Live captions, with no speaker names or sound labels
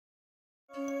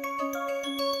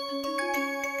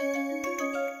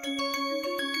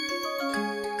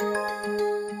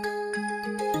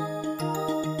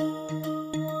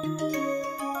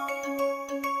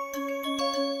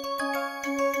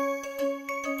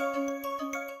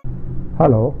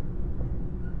Hello,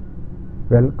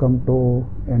 welcome to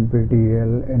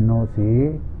NPTEL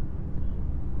NOC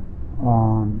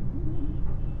on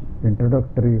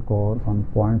introductory course on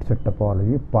point set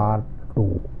topology part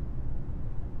 2.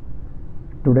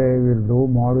 Today we will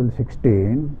do module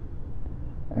 16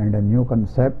 and a new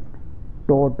concept,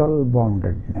 total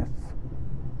boundedness.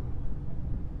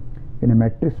 In a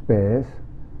metric space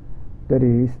there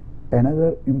is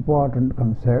another important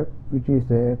concept which is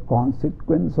a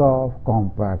consequence of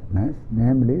compactness,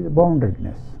 namely the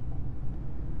boundedness.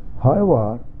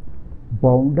 However,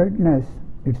 boundedness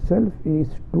itself is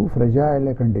too fragile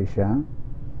a condition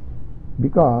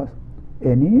because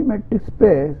any metric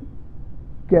space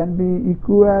can be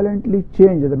equivalently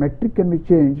changed, the metric can be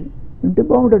changed into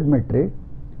bounded metric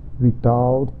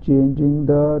without changing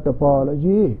the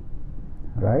topology,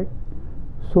 right?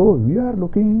 So we are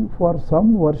looking for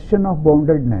some version of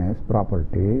boundedness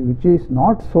property which is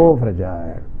not so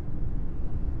fragile.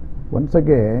 Once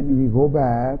again we go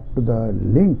back to the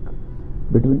link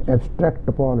between abstract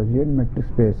topology and metric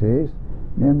spaces,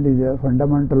 namely the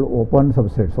fundamental open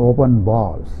subsets, open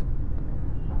balls.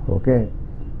 Okay,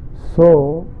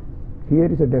 so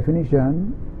here is a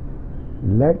definition.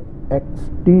 Let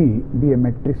xt be a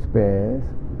metric space,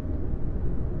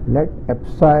 let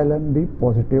epsilon be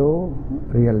positive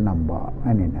real number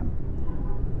n.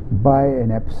 By an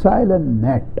epsilon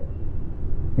net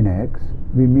in X,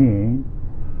 we mean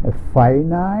a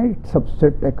finite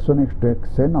subset x1, x2,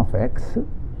 xn of X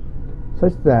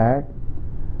such that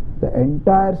the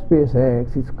entire space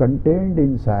X is contained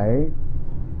inside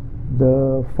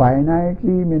the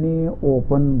finitely many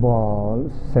open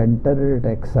balls centered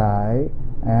at xi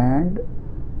and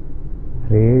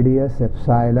radius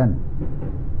epsilon.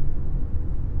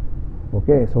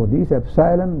 Okay, so these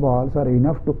epsilon balls are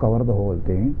enough to cover the whole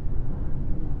thing,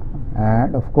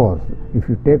 and of course if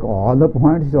you take all the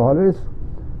points is always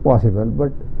possible,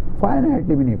 but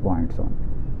finitely many points only.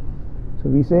 So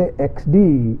we say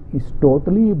xd is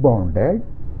totally bounded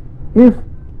if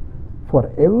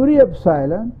for every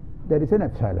epsilon there is an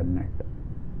epsilon net.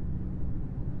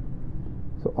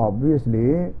 So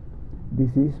obviously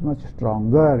this is much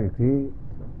stronger. You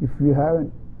see, if you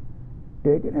have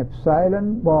taken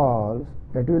epsilon balls,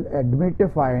 that will admit a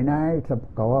finite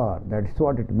subcover. That is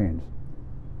what it means.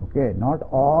 Okay, not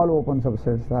all open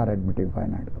subsets are admitting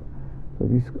finite cover. So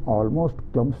this almost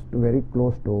comes to very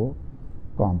close to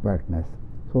compactness.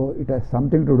 So it has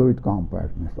something to do with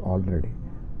compactness already.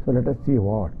 So let us see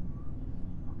what.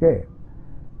 Okay,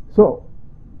 so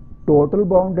total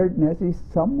boundedness is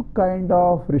some kind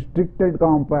of restricted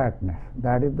compactness.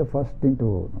 That is the first thing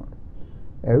to note.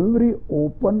 Every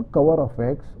open cover of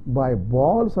X by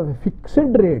balls of a fixed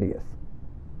radius,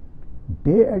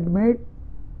 they admit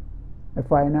a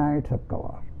finite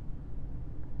subcover.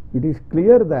 It is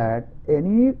clear that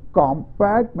any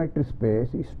compact metric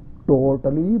space is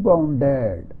totally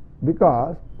bounded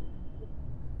because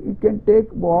you can take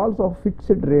balls of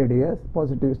fixed radius,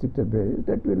 positive fixed radius,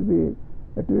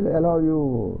 that will allow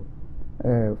you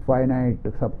a finite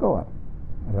subcover,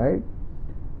 right?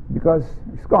 Because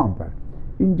it's compact.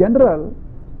 In general,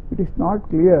 it is not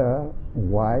clear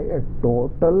why a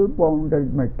total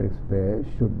bounded metric space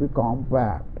should be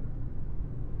compact.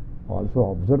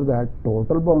 Also observe that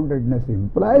total boundedness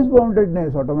implies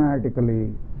boundedness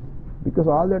automatically, because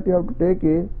all that you have to take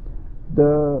is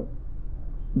the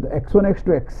x1,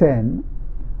 x2, xn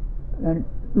and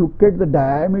look at the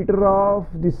diameter of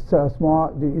this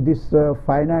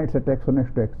finite set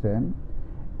x1, x2, xn,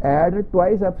 add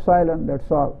twice epsilon,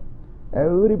 that's all.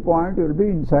 Every point will be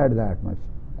inside that much.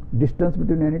 Distance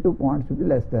between any two points will be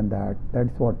less than that.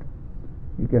 That's what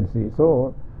you can see.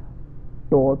 So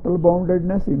total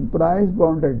boundedness implies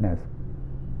boundedness.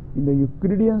 In the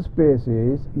Euclidean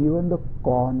spaces, even the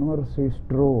converse is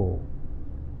true.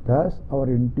 Thus our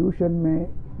intuition may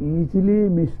easily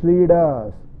mislead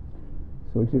us.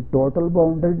 So you see, total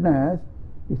boundedness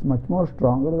is much more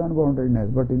stronger than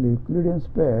boundedness, but in the Euclidean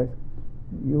space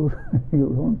you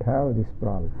don't have this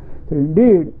problem. So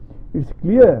indeed it's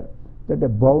clear that a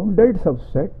bounded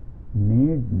subset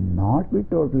need not be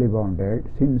totally bounded,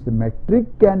 since the metric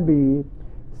can be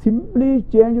simply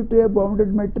changed to a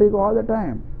bounded metric all the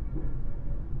time.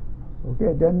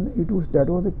 Okay, then that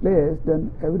was the case,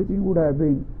 then everything would have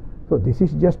been. So this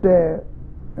is just a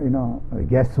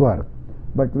guesswork,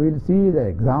 but we will see the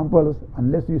examples.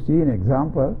 Unless you see an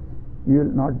example, you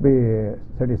will not be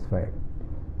satisfied.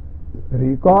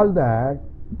 Recall that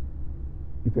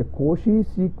if a Cauchy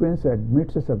sequence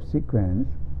admits a subsequence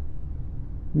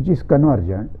which is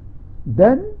convergent,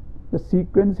 then the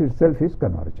sequence itself is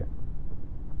convergent.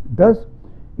 Thus,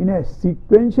 in a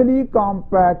sequentially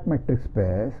compact metric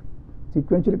space,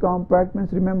 Sequentially compact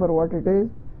means, remember what it is?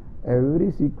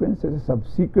 Every sequence has a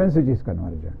subsequence which is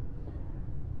convergent.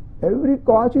 Every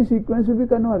Cauchy sequence will be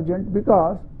convergent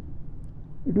because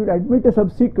it will admit a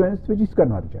subsequence which is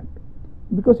convergent.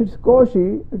 Because it's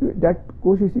Cauchy, that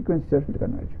Cauchy sequence itself will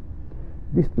converge.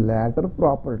 This latter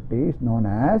property is known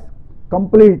as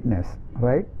completeness,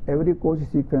 right? Every Cauchy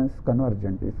sequence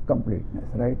convergent is completeness,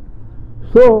 right?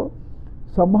 So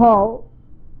somehow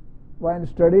when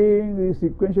studying the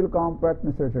sequential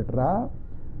compactness, etc.,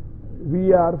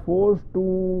 we are forced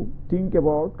to think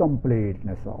about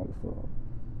completeness also.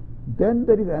 Then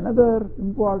there is another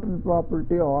important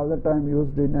property all the time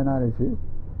used in analysis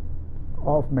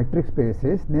of metric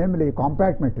spaces, namely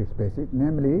compact metric spaces,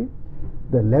 namely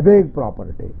the Lebesgue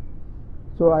property.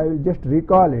 So I will just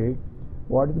recall it.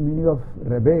 What is the meaning of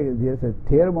Lebesgue? There is a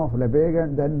theorem of Lebesgue,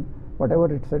 and then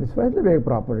whatever it satisfies, Lebesgue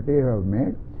property you have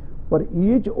made. For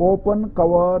each open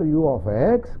cover U of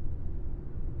x,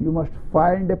 you must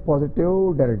find a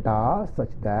positive delta such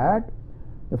that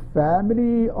the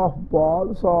family of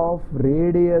balls of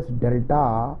radius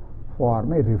delta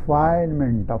form a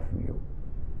refinement of U.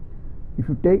 If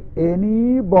you take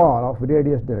any ball of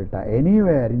radius delta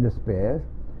anywhere in the space,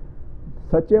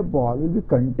 such a ball will be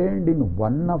contained in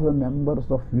one of the members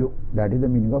of U. That is the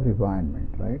meaning of refinement,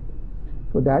 right?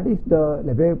 So that is the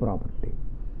Lebesgue property.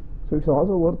 So it's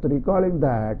also worth recalling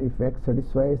that if x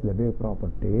satisfies Lebesgue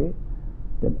property,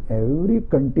 then every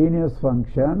continuous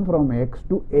function from x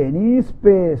to any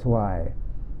space y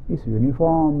is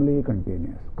uniformly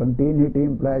continuous. Continuity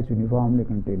implies uniformly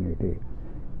continuity.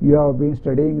 You have been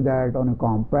studying that on a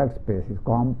compact space.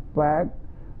 Compact,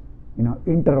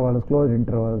 intervals, closed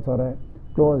intervals, or a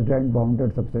closed and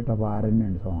bounded subset of Rn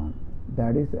and so on.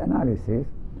 That is analysis.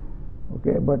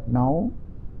 Okay, but now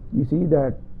you see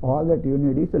that all that you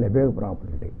need is the Lebesgue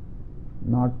property,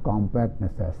 not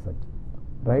compactness as such,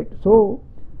 right? So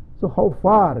how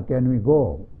far can we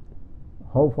go?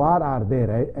 How far are they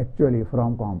actually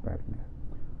from compactness?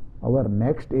 Our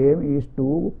next aim is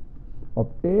to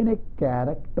obtain a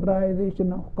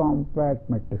characterization of compact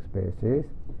metric spaces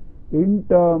in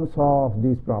terms of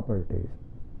these properties: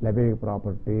 Lebesgue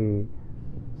property,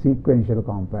 sequential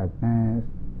compactness,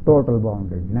 total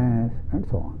boundedness, and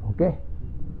so on. Okay,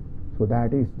 so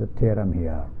that is the theorem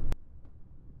here.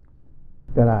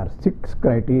 There are 6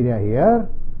 criteria here.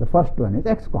 The first one is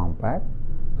X compact.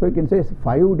 So you can say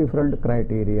 5 different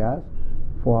criteria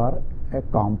for a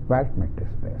compact metric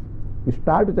space. We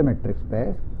start with a metric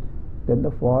space, then the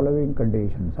following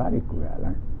conditions are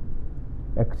equivalent.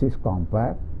 X is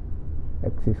compact,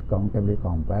 X is countably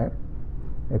compact,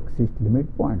 X is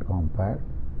limit point compact,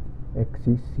 X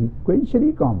is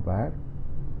sequentially compact,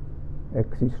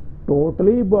 X is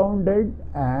totally bounded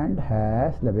and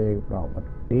has Lebesgue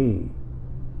property.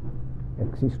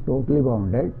 X is totally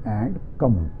bounded and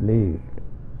complete.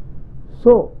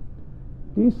 So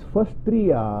these first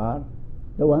 3 are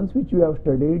the ones which we have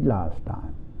studied last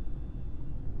time.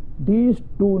 These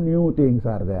 2 new things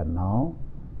are there now,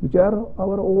 which are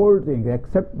our old things,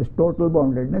 except this total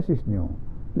boundedness is new.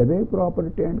 Lebesgue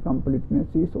property and completeness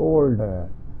is old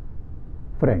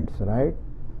friends, right?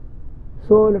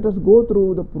 So let us go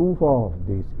through the proof of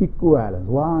this equivalence.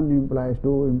 1 implies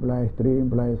 2, implies 3,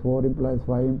 implies 4, implies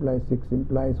 5, implies 6,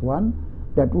 implies 1.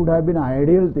 That would have been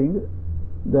ideal thing,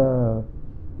 the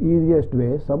easiest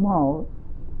way. Somehow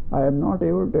I am not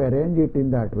able to arrange it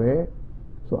in that way.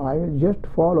 So I will just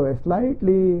follow a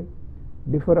slightly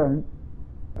different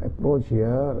approach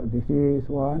here. This is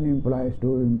 1 implies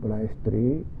 2, implies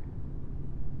 3,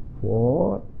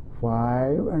 4,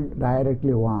 5, and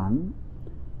directly 1.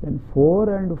 Then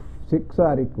 4 and 6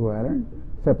 are equivalent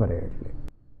separately.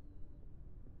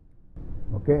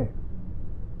 Okay.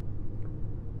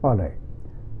 All right.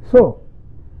 So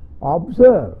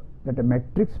observe that a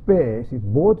metric space is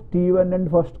both T1 and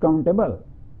first countable.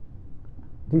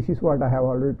 This is what I have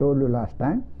already told you last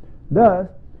time. Thus,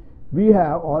 we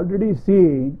have already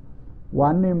seen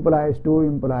 1 implies 2,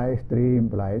 implies 3,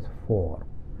 implies 4,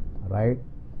 right?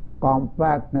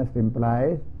 Compactness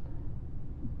implies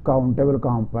countable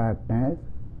compactness,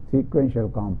 sequential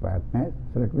compactness.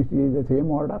 So let me see the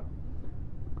same order: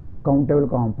 countable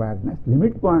compactness,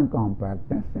 limit point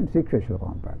compactness, and sequential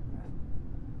compactness.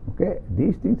 Okay,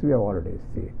 these things we have already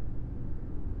seen.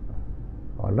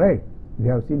 All right, we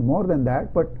have seen more than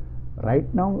that, but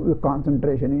right now the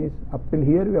concentration is up till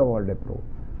here we have already proved.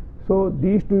 So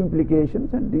these 2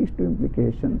 implications and these 2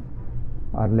 implications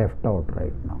are left out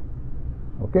right now.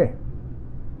 Okay.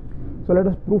 So let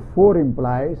us prove 4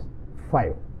 implies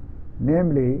 5.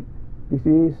 Namely, this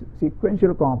is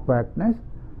sequential compactness,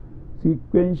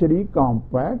 sequentially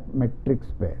compact metric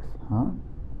space.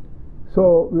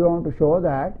 So we want to show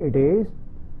that it is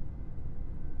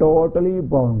totally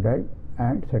bounded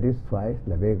and satisfies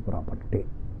Lebesgue property.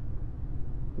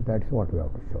 That's what we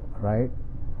have to show, right?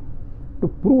 To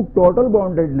prove total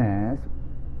boundedness,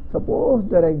 suppose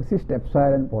there exists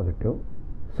epsilon positive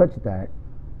such that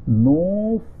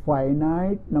no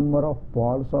finite number of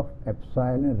balls of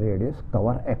epsilon radius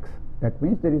cover X. That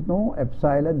means there is no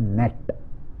epsilon net.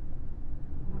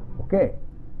 Okay,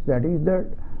 that is the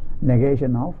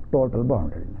negation of total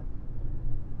boundedness.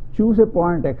 Choose a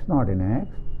point x0 in X,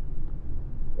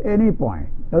 any point,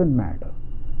 doesn't matter.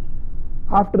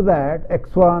 After that,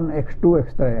 x1,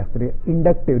 x2, x3, x3,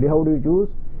 inductively, how do you choose?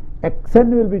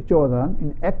 Xn will be chosen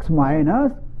in X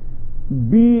minus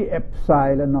B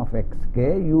epsilon of xk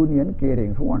union k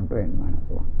ranging from 1 to n minus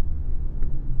 1.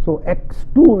 So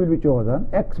x2 will be chosen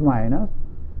X minus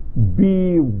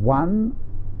B1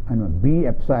 and B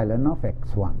epsilon of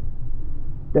x1.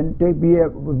 Then take B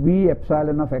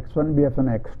epsilon of x1, B epsilon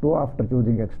of x2. After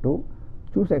choosing x2,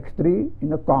 choose x3 in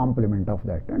the complement of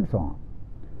that, and so on.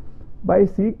 By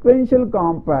sequential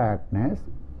compactness,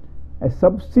 a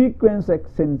subsequence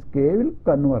xn k will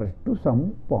converge to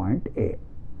some point A.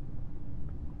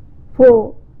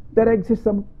 For there exists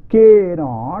some k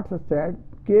naught such that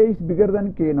k is bigger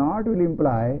than k naught will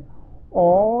imply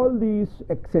all these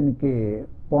xn k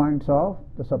points of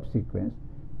the subsequence,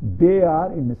 they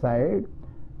are inside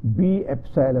B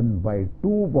epsilon by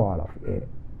 2 ball of A.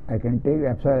 I can take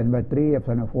epsilon by 3,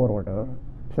 epsilon by 4, whatever.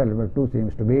 Epsilon by 2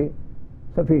 seems to be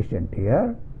sufficient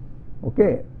here.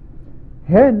 Okay.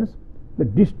 Hence, the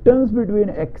distance between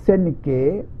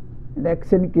xnk and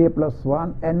xnk plus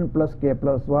 1, n plus k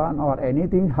plus 1, or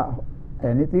anything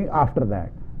after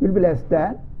that will be less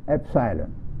than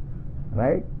epsilon,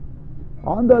 right?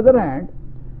 On the other hand,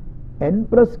 n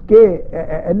plus k,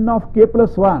 n of k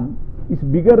plus 1 is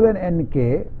bigger than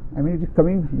nk. I mean, it is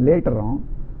coming later on.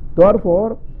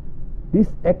 Therefore, this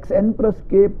xn plus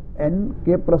k, n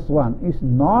k plus 1 is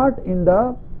not in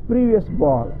the previous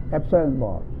ball, epsilon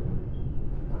ball.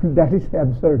 That is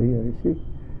absurd here, you see.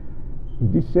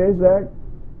 This says that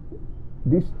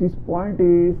this point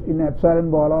is in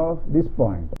epsilon ball of this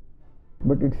point,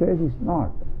 but it says it's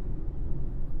not.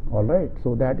 All right,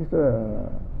 so that is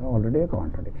already a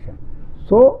contradiction.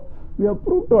 So we have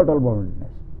proved total boundedness.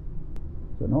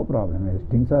 So no problem.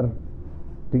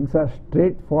 Things are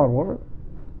straightforward.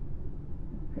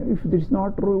 If this is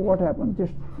not true, what happens?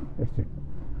 Just that's it.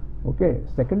 Okay.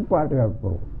 Second part we have to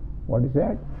prove. What is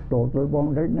that? Total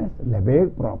boundedness,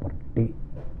 Lebesgue property.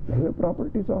 Lebesgue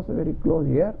property is also very close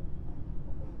here.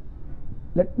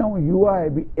 Let now UI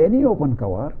be any open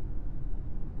cover.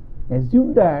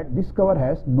 Assume that this cover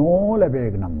has no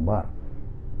Lebesgue number.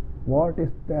 What is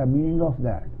the meaning of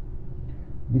that?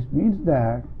 This means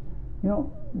that,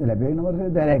 the Lebesgue number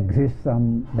says there exists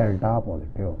some delta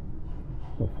positive.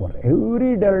 So for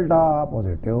every delta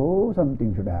positive,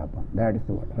 something should happen. That is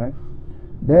the word, right?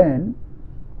 Then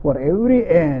for every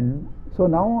n, so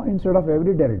now instead of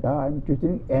every delta, I am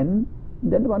choosing n,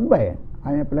 then 1 by n.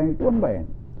 I am applying it to 1 by n.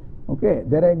 Okay,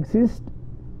 there exists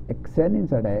xn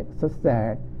inside X such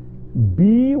that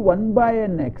b 1 by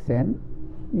n xn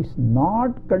is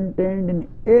not contained in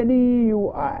any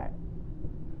ui.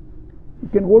 You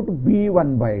can go to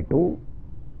b1 by 2.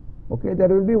 Okay, there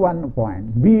will be one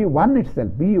point. b1 itself,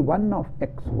 b1 of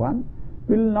x1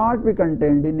 will not be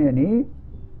contained in any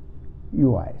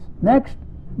ui's. Next,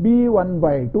 b1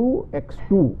 by 2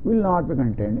 x2 will not be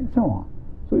contained in so on.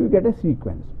 So you get a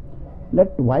sequence.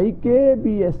 Let yk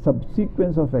be a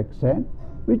subsequence of xn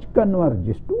which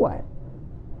converges to y.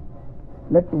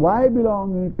 Let y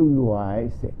belonging to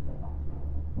ui say.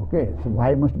 Okay, so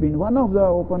y must be in one of the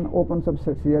open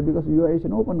subsets here because ui is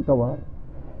an open cover.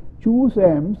 Choose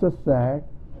m such that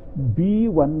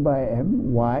b1 by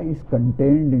m y is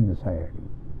contained inside.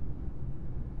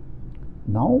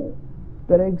 Now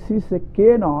there exists a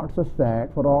k naught such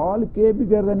that for all k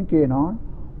bigger than k naught,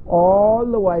 all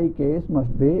the yk's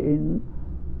must be in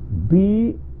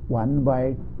b1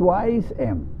 by twice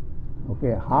m.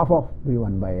 Okay, half of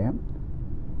b1 by m,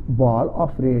 ball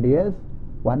of radius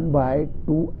 1 by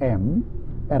 2m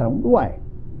around y.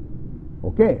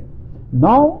 Okay,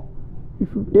 now if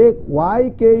you take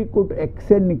yk equal to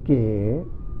xnk,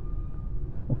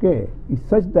 okay, is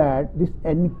such that this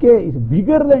nk is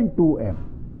bigger than 2m,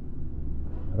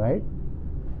 right?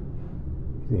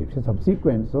 It's a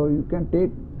subsequence, so you can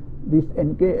take this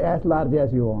nk as large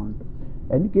as you want.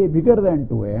 Nk bigger than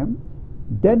 2m,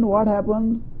 then what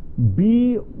happens?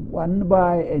 b1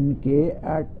 by nk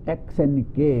at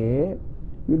xnk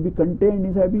will be contained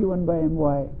inside b1 by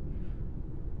my,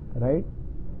 right?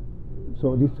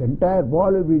 So this entire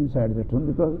ball will be inside that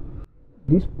one because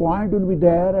this point will be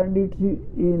there, and it's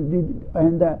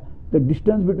the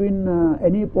distance between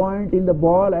any point in the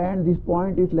ball and this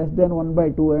point is less than 1 by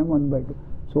 2 m, 1 by 2.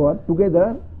 So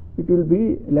together it will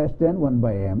be less than 1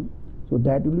 by m. So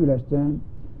that will be less than,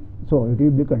 so it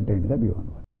will be contained in the B1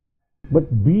 y.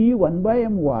 But B1 by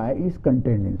my is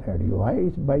contained inside ui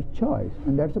is by choice,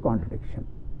 and that's a contradiction.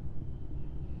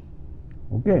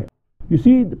 Okay. You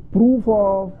see, the proof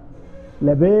of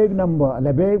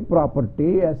Lebesgue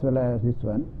property as well as this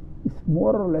one is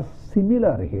more or less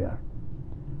similar here.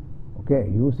 Okay,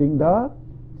 using the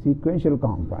sequential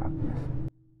compactness.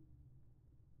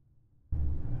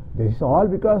 This is all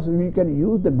because we can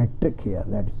use the metric here.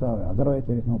 That is otherwise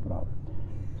there is no problem.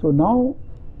 So now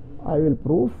I will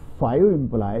prove 5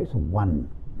 implies 1.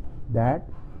 That,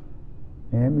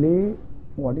 namely,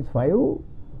 what is 5?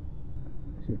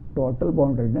 Total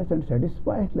boundedness and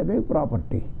satisfies Lebesgue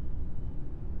property.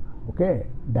 Okay,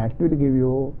 that will give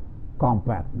you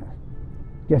compactness.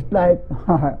 Just like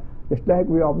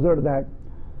we observed that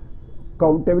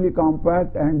countably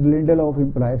compact and Lindelof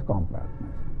implies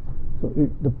compactness. So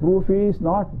the proof is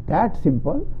not that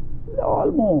simple,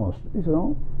 almost, you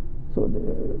know.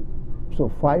 So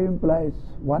 5 implies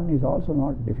 1 is also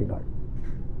not difficult.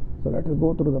 So let us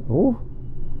go through the proof.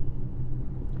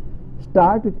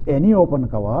 Start with any open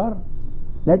cover.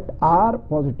 Let R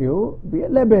positive be a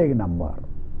Lebesgue number.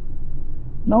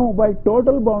 Now, by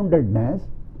total boundedness,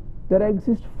 there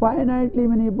exist finitely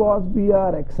many balls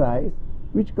BR Xi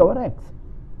which cover X.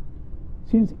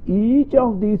 Since each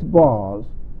of these balls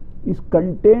is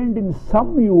contained in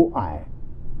some UI,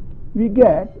 we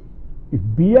get, if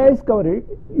BI's cover it,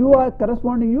 UI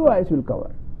corresponding UIs will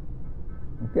cover.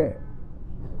 Okay,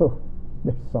 so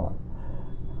that's all,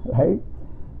 right?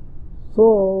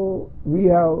 So we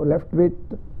have left with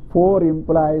 4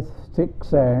 implies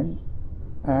 6 and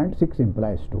 6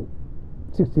 implies 2.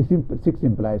 6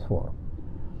 implies 4.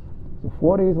 So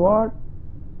 4 is what?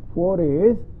 4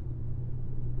 is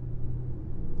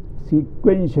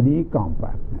sequentially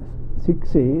compactness.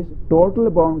 6 is total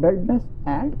boundedness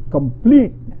and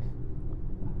completeness.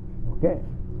 Okay,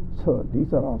 so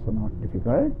these are also not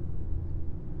difficult.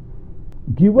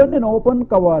 Given an open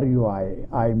cover UI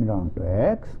I belong to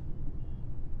X.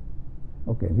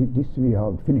 Okay, this we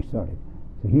have finished, sorry.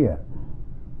 So here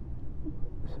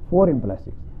 4 implies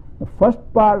 6. The first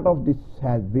part of this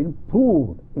has been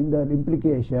proved in the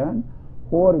implication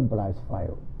 4 implies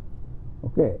 5.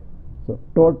 Okay, so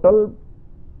total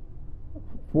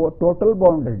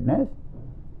boundedness,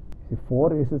 if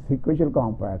 4 is a sequential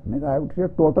compactness, I have to say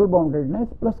total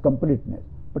boundedness plus completeness.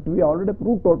 But we already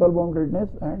proved total boundedness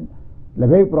and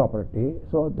Lebesgue property,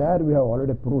 so there we have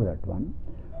already proved that one.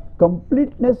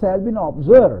 Completeness has been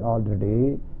observed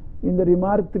already in the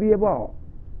remark 3 above,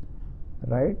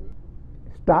 right?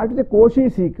 Start with a Cauchy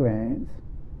sequence.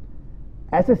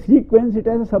 As a sequence, it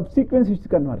has a subsequence which is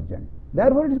convergent.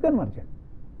 Therefore, it is convergent.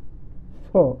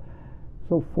 So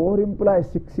 4 implies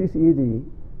 6 is easy.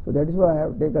 So that is why I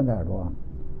have taken that one.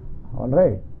 All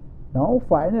right. Now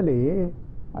finally,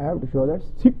 I have to show that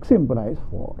 6 implies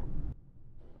 4.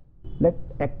 Let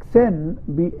Xn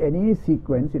be any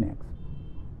sequence in X.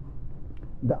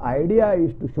 The idea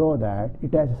is to show that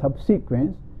it has a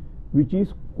subsequence which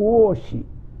is Cauchy.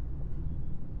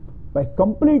 By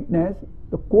completeness,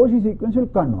 the Cauchy sequence will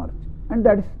converge, and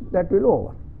that will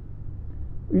over.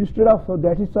 Instead of, so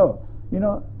that is so, you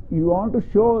know, you want to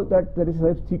show that there is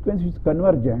a sequence which is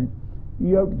convergent,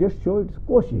 you have to just show it's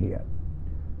Cauchy here.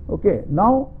 Okay,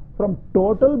 now from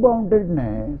total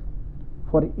boundedness,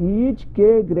 for each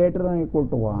k greater than or equal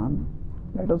to 1,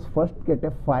 let us first get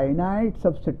a finite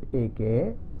subset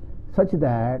AK such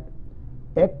that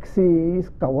X is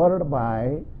covered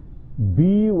by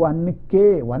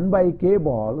B1k, 1 by k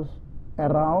balls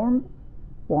around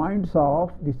points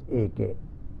of this AK.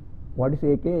 What is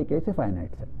AK? AK is a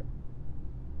finite set.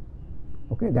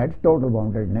 Okay, that's total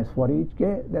boundedness. For each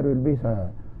k, there will be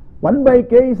 1 by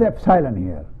k is epsilon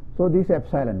here. So this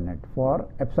epsilon net for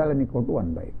epsilon equal to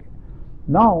 1 by k.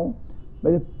 Now,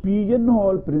 by the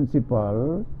pigeonhole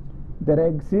principle, there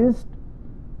exists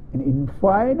an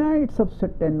infinite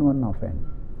subset N1 of N,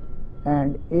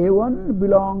 and A1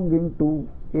 belonging to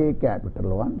A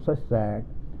capital 1, such that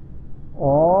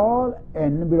all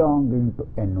N belonging to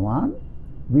N1,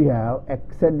 we have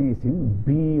Xn is in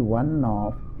B1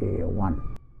 of A1.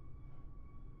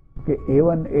 Okay,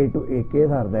 A1, A2,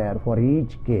 AKs are there for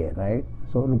each k, right?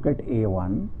 So look at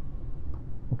A1.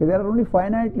 Okay, there are only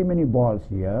finitely many balls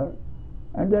here,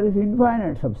 and there is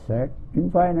infinite subset,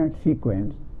 infinite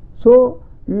sequence. So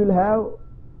you will have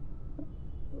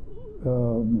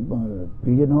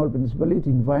pigeonhole principle is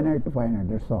infinite to finite,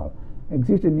 that's all.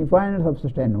 Exists an infinite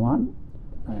subset N1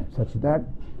 such that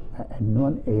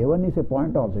n1 a1 is a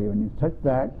point also even such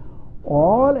that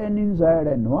all n inside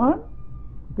n1,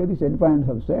 okay, this infinite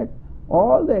subset,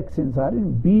 all the xn's are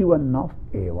in b1 of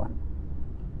a1.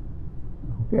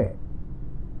 Okay.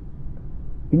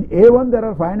 In a1 there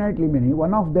are finitely many.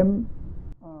 One of them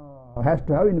has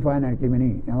to have infinitely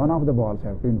many, and one of the balls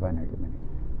have to infinitely many.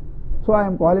 So I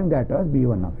am calling that as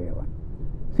b1 of a1.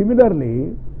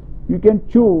 Similarly, you can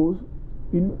choose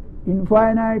in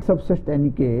infinite subset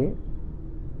nk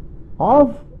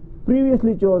of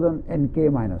previously chosen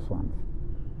nk minus 1,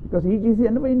 because each is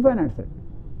an infinite set,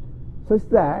 such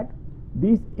that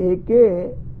this ak,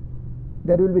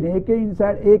 there will be an ak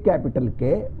inside a capital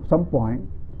K some point,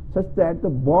 such that the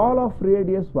ball of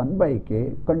radius 1 by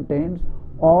k contains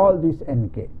all this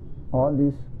nk, all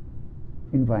this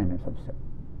infinite subset.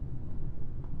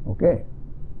 Okay.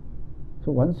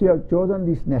 So once you have chosen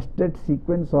this nested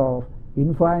sequence of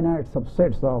infinite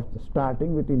subsets of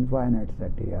starting with infinite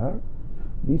set here,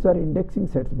 these are indexing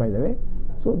sets by the way,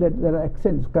 so that there are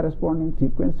xn's, corresponding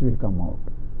sequence will come out.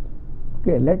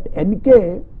 Okay, let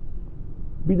nk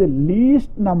be the least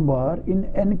number in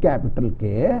n capital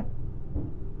K,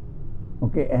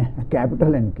 okay, capital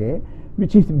Nk,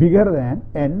 which is bigger than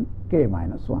nk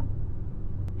minus 1.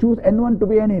 Choose n1 to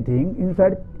be anything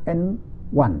inside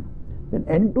n1. Then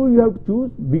n2 you have to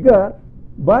choose bigger,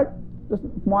 but the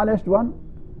smallest one,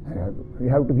 you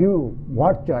have to give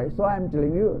what choice. So I am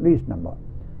telling you least number.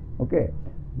 Okay.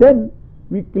 Then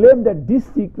we claim that this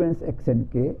sequence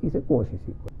xnk is a Cauchy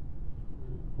sequence.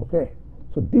 Okay.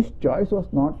 So this choice was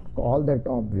not all that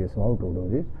obvious how to do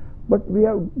this, but we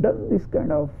have done this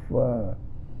kind of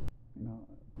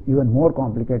even more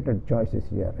complicated choices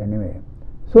here anyway.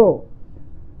 So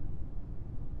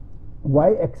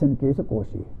why xnk is a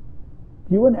Cauchy?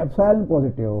 Given epsilon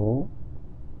positive,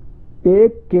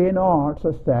 take k naught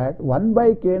such that 1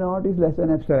 by k naught is less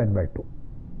than epsilon by 2.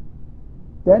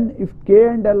 Then if k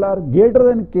and l are greater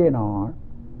than k naught,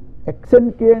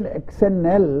 xnk and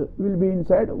xnl will be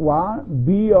inside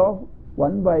b of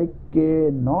 1 by k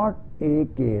naught a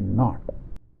k naught.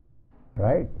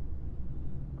 Right?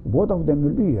 Both of them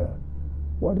will be here.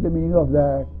 What is the meaning of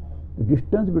that? The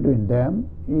distance between them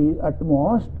is at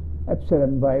most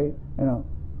epsilon by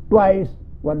twice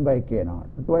 1 by k naught.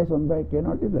 Twice 1 by k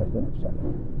naught is less than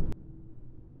epsilon.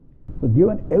 So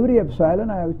given every epsilon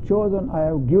I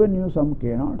have given you some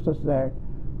k naught such that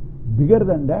bigger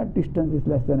than that distance is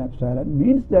less than epsilon,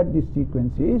 means that this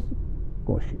sequence is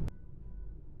Cauchy.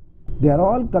 They are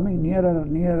all coming nearer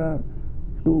and nearer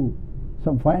to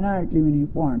some finitely many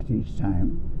points each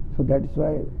time. So that is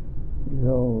why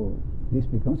this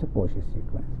becomes a Cauchy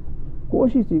sequence.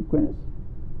 Cauchy sequence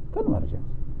convergence.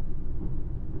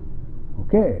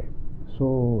 Okay,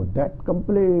 so that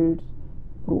completes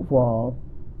proof of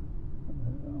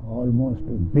almost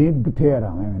big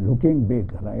theorem, I mean looking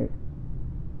big, right?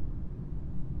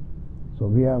 So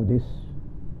we have this,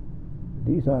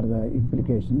 these are the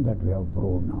implications that we have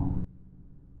proved now.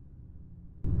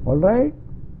 All right?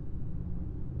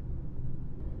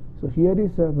 So here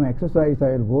is an exercise,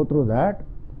 I will go through that.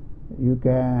 You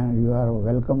are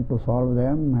welcome to solve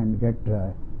them and get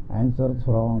answers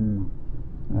from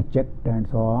checked and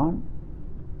so on.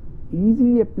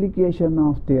 Easy application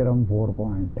of theorem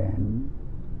 4.10.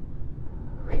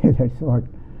 Okay, that's what,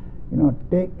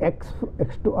 take x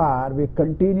to r be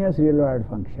continuous real valued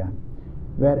function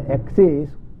where x is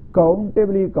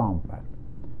countably compact.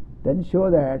 Then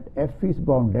show that f is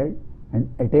bounded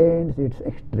and attains its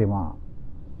extrema.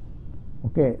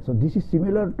 Okay, so this is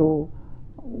similar to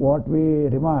what we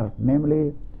remarked,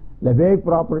 namely Lebesgue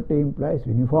property implies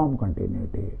uniform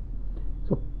continuity.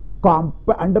 So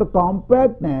under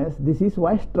compactness, this is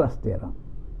Weierstrass theorem.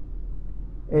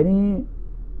 Any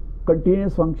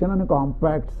continuous function on a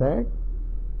compact set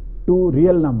to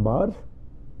real numbers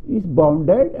is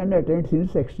bounded and attains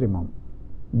its extremum,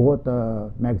 both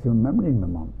maximum and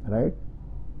minimum, right?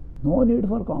 No need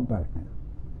for compactness.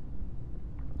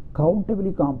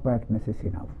 Countably compactness is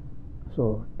enough.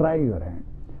 So try your hand.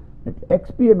 Let X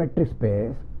be a metric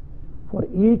space. For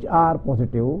each R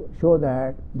positive, show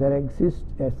that there exists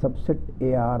a subset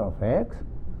AR of X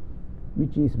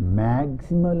which is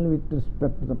maximal with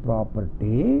respect to the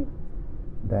property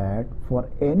that for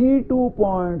any 2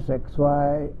 points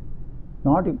xy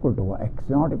not equal to y, x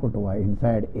not equal to y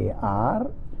inside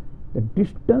AR, the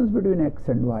distance between x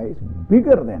and y is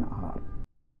bigger than R.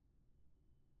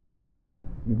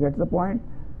 You get the point?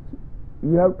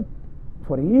 You have to,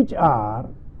 for each R,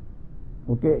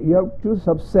 okay, you have to choose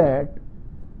subset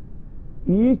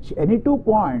any 2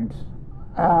 points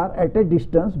are at a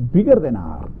distance bigger than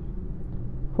R.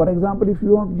 For example, if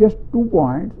you want just 2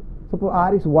 points, suppose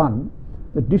R is 1,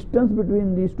 the distance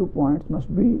between these 2 points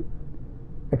must be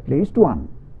at least 1.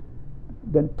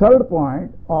 Then third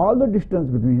point, all the distance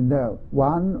between the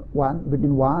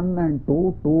between 1 and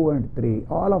 2, 2 and 3,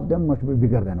 all of them must be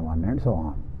bigger than 1, and so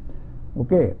on.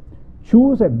 Okay,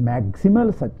 choose a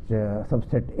maximal such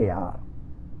subset AR.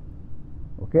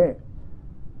 Okay,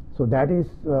 so that is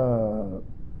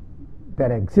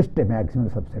there exists a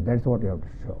maximal subset. That's what you have to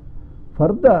show.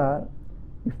 Further,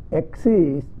 if X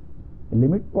is a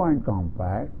limit point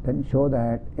compact, then show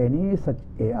that any such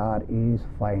AR is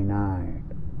finite.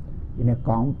 In a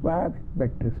compact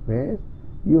metric space,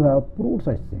 you have proved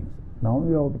such things. Now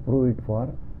you have to prove it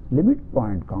for limit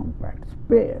point compact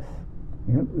space,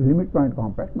 limit point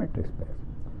compact metric space.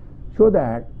 Show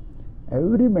that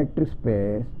every metric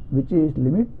space which is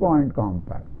limit point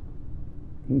compact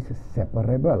is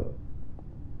separable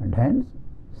and hence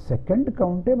second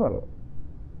countable.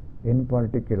 In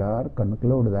particular,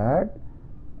 conclude that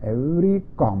every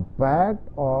compact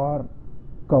or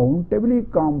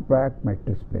countably compact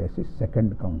metric space is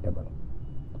second countable,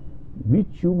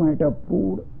 which you might have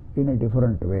proved in a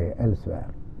different way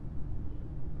elsewhere.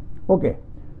 Okay,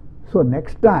 so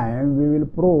next time we will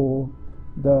prove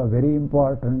the very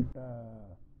important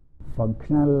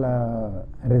functional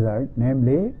result,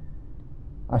 namely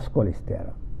Ascoli's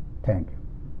theorem. Thank you.